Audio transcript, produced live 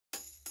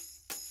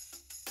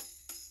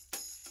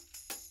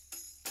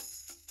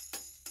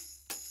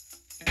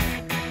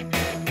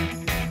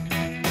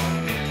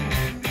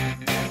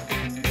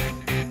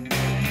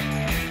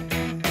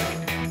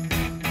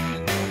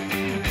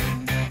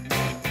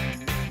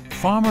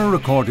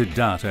Farmer-recorded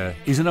data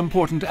is an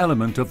important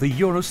element of the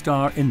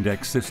uro-Star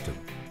index system.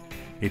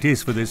 It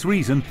is for this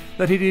reason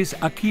that it is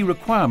a key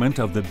requirement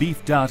of the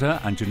Beef Data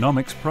and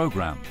Genomics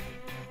Programme.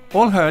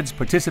 All herds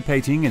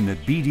participating in the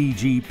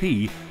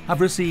BDGP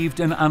have received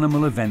an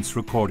Animal Events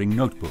Recording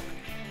Notebook.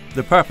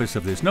 The purpose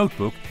of this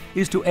notebook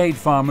is to aid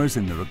farmers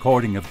in the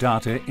recording of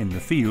data in the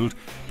field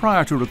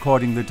prior to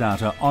recording the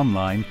data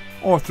online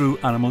or through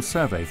animal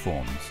survey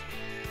forms.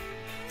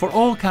 For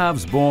all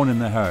calves born in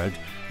the herd,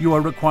 you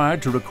are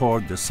required to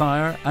record the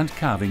sire and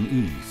calving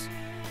ease.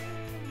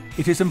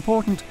 It is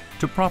important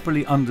to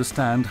properly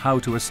understand how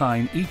to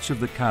assign each of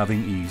the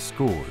calving ease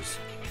scores.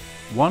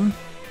 1.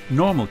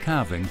 Normal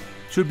calving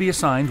should be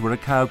assigned where a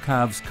cow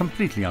calves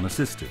completely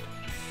unassisted.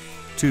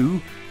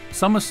 2.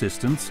 Some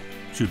assistance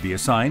should be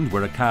assigned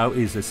where a cow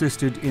is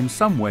assisted in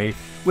some way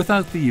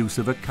without the use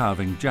of a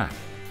calving jack.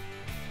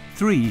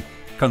 3.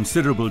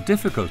 Considerable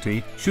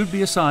difficulty should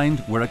be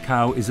assigned where a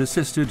cow is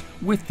assisted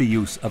with the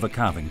use of a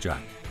calving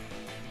jack.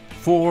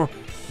 4.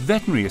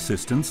 Veterinary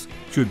assistance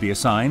should be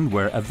assigned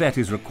where a vet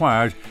is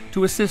required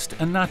to assist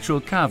a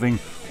natural calving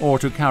or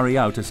to carry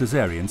out a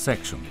caesarean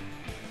section.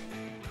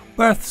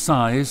 Birth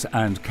size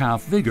and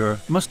calf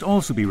vigour must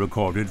also be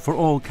recorded for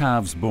all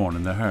calves born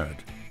in the herd.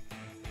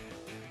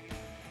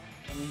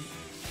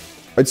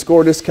 I'd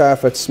score this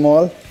calf at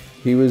small.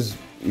 He was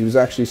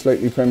actually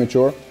slightly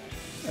premature.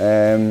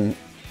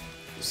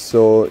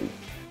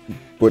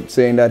 But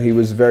saying that, he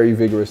was very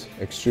vigorous,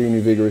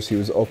 extremely vigorous. He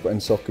was up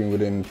and sucking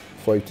within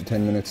 5 to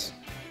 10 minutes,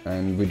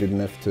 and we didn't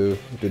have to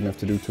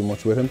do too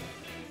much with him.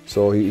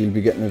 So he'll be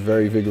getting a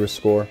very vigorous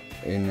score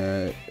in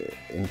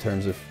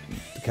terms of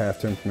the calf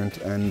temperament.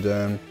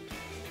 And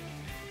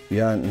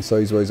yeah, and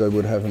size-wise, I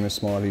would have him as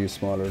small. He was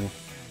smaller than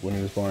when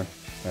he was born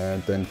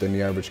than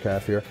the average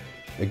calf here.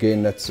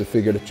 Again, that's a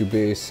figure that you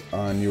base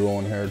on your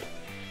own herd.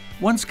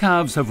 Once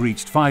calves have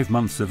reached 5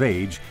 months of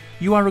age,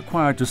 you are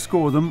required to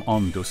score them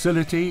on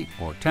docility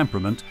or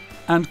temperament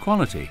and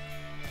quality.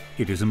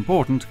 It is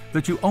important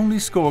that you only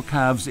score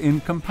calves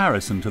in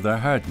comparison to their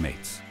herd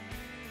mates.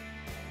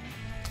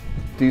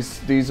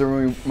 These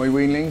are my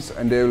weanlings,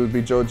 and they will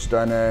be judged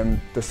on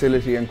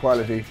docility and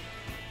quality.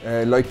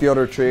 Like the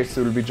other traits,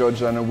 they will be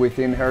judged on a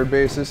within herd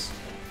basis.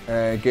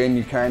 Again,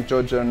 you can't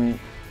judge on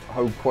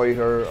how quiet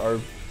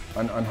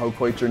on how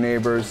quiet your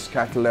neighbours'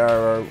 cattle are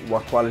or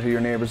what quality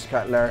your neighbours'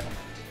 cattle are.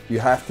 You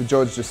have to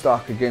judge the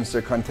stock against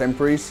their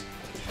contemporaries.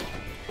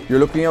 You're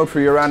looking out for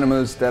your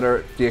animals that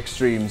are the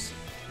extremes,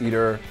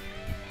 either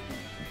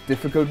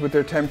difficult with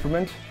their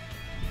temperament,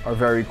 or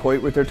very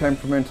quiet with their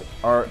temperament,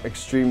 or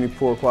extremely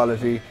poor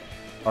quality,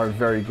 or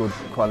very good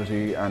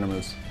quality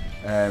animals.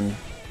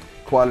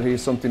 Quality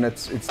is something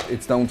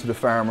it's down to the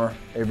farmer.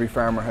 Every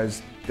farmer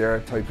has their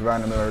type of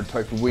animal, or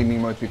type of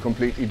weaning might be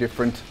completely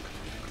different.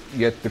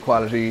 Yet the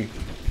quality,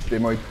 they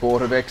might both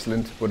have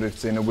excellent, but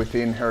it's in a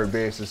within herd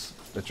basis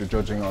that you're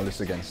judging all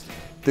this against.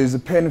 There's a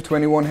pen of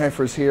 21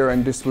 heifers here,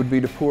 and this would be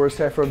the poorest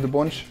heifer of the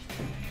bunch.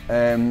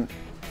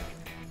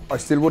 I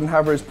still wouldn't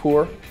have her as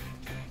poor,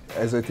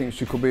 as I think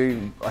she could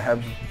be. I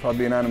have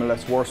probably an animal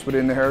that's worse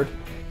within the herd,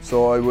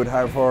 so I would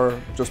have her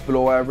just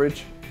below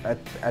average at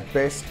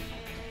best.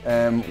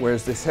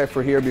 Whereas this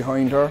heifer here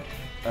behind her,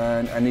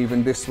 and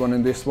even this one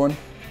and this one,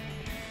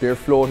 they're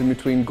floating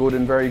between good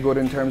and very good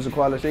in terms of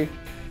quality.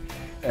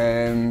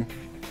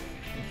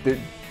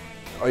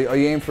 I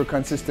aim for a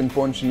consistent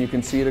bunch, and you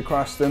can see it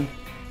across them.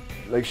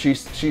 Like she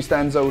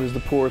stands out as the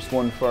poorest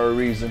one for a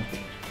reason.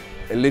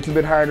 A little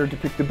bit harder to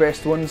pick the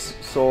best ones,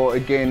 so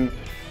again,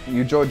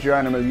 you judge your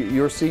animal.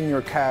 You're seeing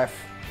your calf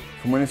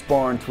from when it's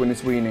born to when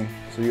it's weaning,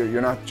 so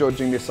you're not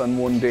judging this on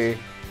one day,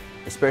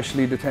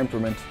 especially the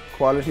temperament.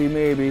 Quality,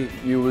 maybe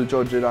you will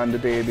judge it on the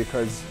day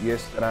because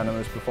yes, that animal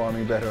is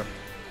performing better.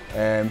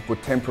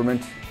 But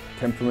temperament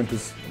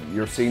is,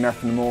 you're seeing that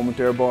from the moment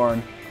they're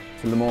born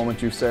till the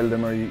moment you sell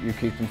them or you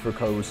keep them for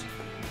cows.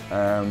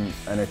 And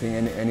I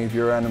think any of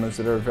your animals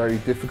that are very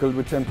difficult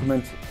with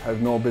temperament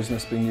have no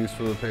business being used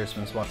for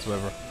replacements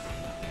whatsoever.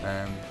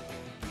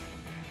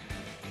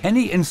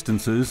 Any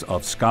instances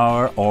of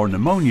scour or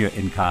pneumonia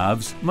in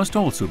calves must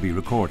also be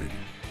recorded.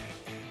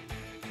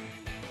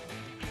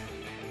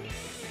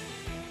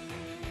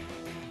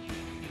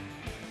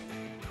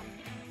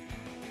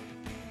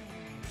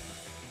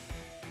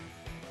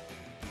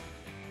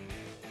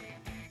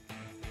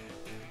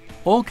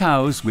 All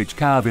cows which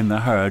calve in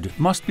the herd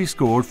must be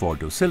scored for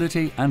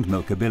docility and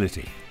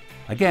milkability.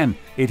 Again,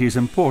 it is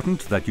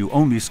important that you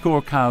only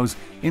score cows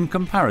in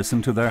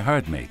comparison to their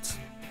herd mates.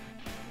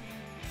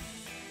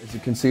 As you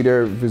can see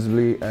there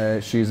visibly,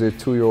 she's a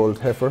 2-year-old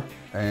heifer.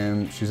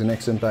 She's an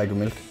excellent bag of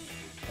milk.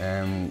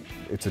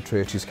 It's a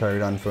trait she's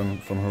carried on from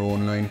her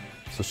own line,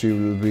 so she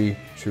will be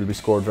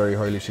scored very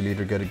highly. She'll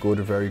either get a good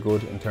or very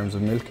good in terms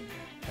of milk.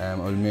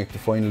 I'll make the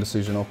final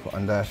decision up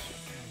on that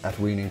at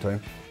weaning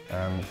time.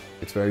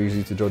 It's very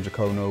easy to judge a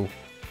cow now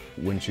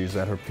when she's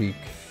at her peak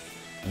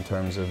in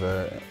terms of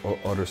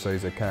other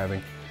size at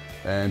calving.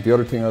 The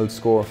other thing I'll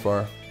score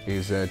for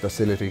is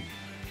docility.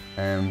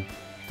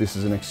 This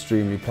is an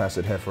extremely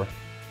placid heifer,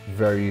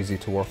 very easy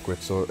to work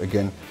with. So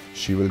again,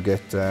 she will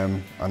get,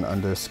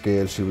 on the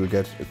scale, she will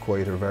get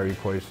quiet or very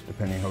quiet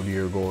depending how the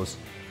year goes.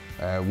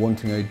 One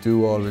thing I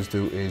do always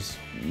do is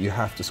you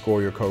have to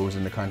score your cows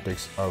in the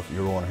context of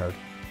your own herd.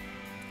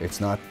 It's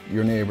not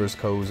your neighbour's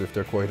cows if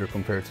they're quieter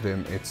compared to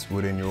them, it's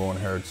within your own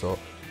herd. So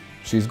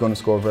she's going to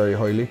score very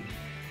highly,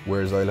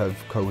 whereas I'll have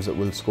cows that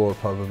will score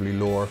probably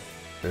lower.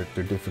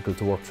 They're difficult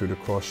to work through the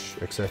crush,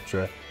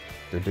 etc.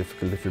 They're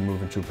difficult if you're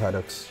moving through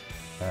paddocks,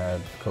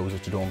 cows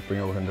that you don't bring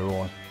out on their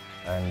own.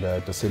 And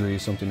docility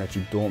is something that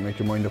you don't make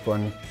your mind up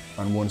on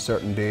one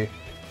certain day,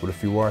 but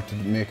if you were to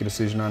make a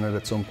decision on it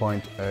at some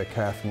point,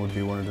 calving would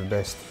be one of the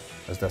best,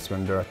 as that's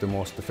when they're at the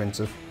most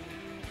defensive.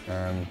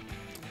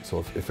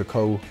 So if a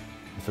cow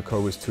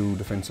is too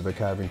defensive at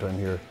calving time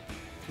here,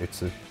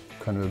 it's a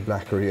kind of a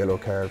black or yellow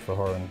card for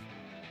her. And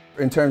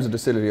in terms of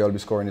docility, I'll be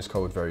scoring this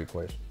cow very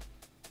quiet.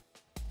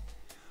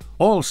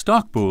 All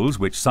stock bulls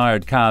which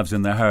sired calves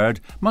in the herd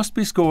must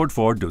be scored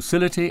for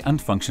docility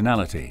and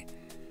functionality.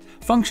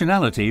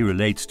 Functionality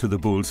relates to the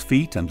bull's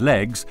feet and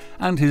legs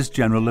and his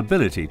general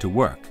ability to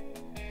work.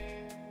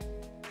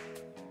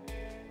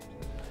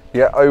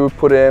 Yeah, I would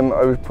put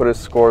a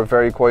score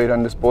very quiet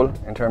on this bull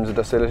in terms of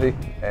docility.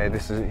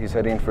 He's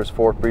heading for his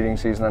 4th breeding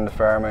season on the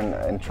farm,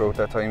 and throughout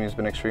that time he's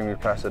been extremely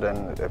placid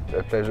and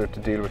a pleasure to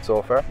deal with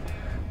so far.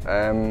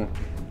 On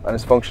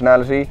his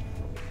functionality,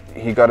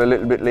 he got a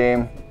little bit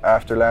lame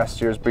after last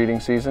year's breeding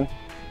season,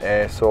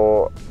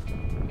 so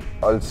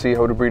I'll see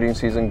how the breeding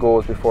season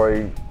goes before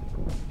I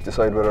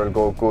decide whether I'll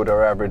go good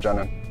or average on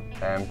him.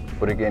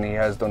 But again,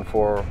 he's done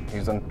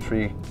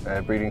 3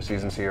 breeding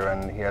seasons here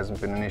and he hasn't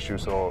been an issue,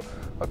 so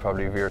I'll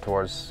probably veer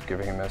towards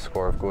giving him a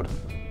score of good.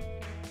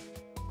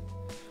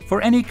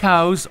 For any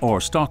cows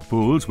or stock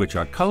bulls which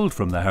are culled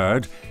from the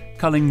herd,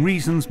 culling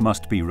reasons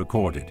must be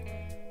recorded.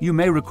 You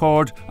may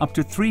record up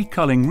to 3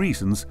 culling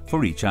reasons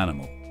for each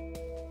animal.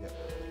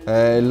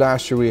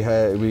 Last year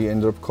we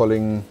ended up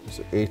culling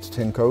 8 to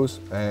 10 cows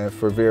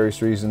for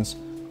various reasons.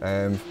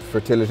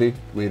 Fertility,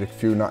 we had a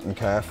few knotting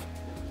calf.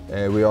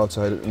 We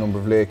also had a number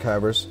of lay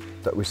calvers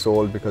that we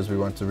sold because we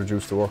wanted to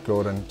reduce the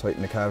workload and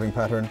tighten the calving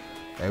pattern.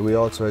 We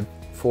also had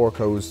 4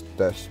 cows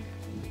that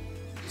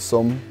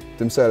some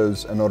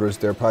themselves and others,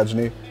 their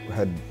progeny,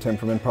 had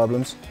temperament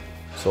problems.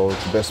 So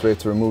the best way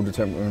to remove the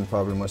temperament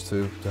problem was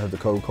to have the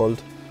cow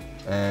culled.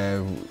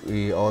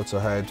 We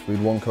had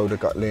 1 cow that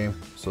got lame,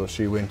 so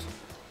she went.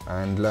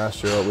 And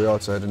last year we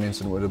also had an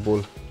incident with a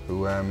bull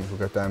who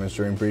got damaged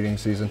during breeding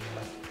season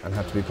and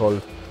had to be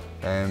culled.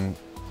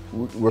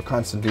 We're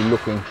constantly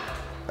looking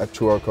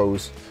through our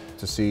cows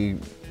to see,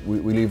 we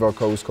leave our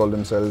cows cull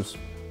themselves,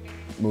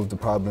 move the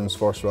problems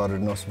first rather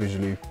than us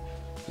visually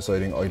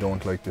deciding I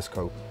don't like this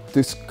cow.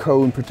 This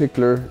cow in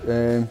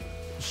particular,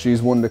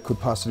 she's one that could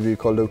possibly be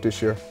culled out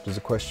this year. There's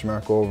a question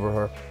mark over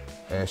her.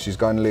 She's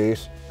gone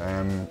late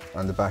on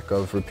the back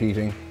of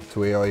repeating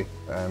to AI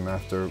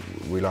after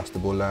we lost the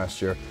bull last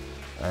year,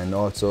 and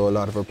also a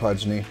lot of her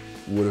progeny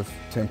would have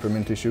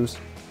temperament issues.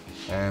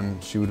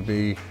 She would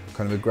be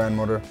kind of a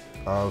grandmother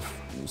of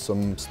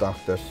some stock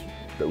that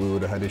we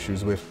would have had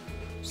issues with,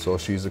 so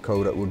she's a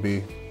cow that would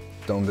be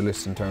down the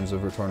list in terms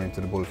of returning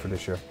to the bull for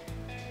this year.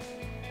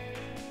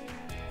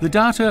 The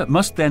data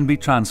must then be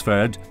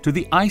transferred to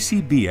the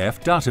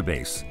ICBF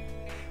database.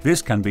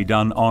 This can be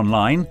done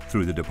online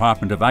through the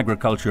Department of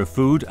Agriculture,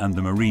 Food and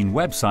the Marine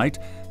website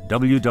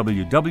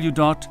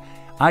www.agfood.ie,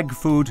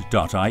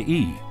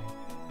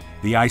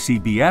 the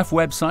ICBF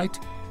website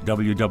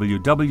www.icbf.com,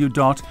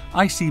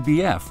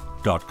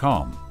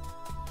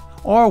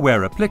 or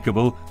where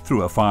applicable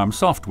through a farm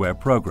software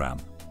program.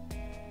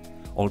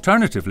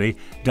 Alternatively,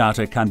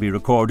 data can be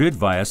recorded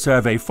via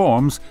survey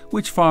forms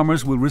which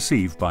farmers will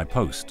receive by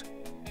post.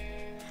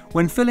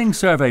 When filling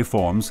survey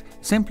forms,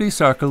 simply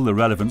circle the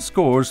relevant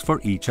scores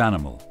for each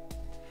animal.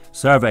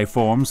 Survey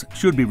forms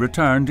should be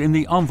returned in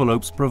the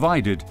envelopes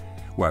provided.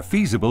 Where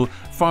feasible,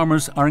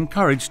 farmers are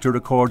encouraged to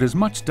record as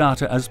much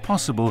data as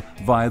possible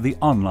via the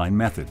online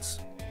methods.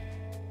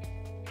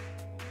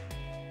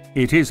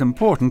 It is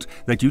important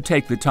that you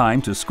take the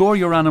time to score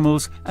your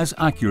animals as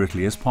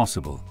accurately as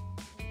possible.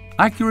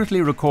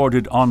 Accurately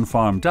recorded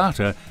on-farm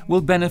data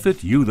will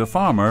benefit you, the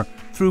farmer,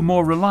 through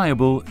more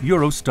reliable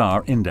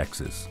uro-Star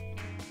indexes.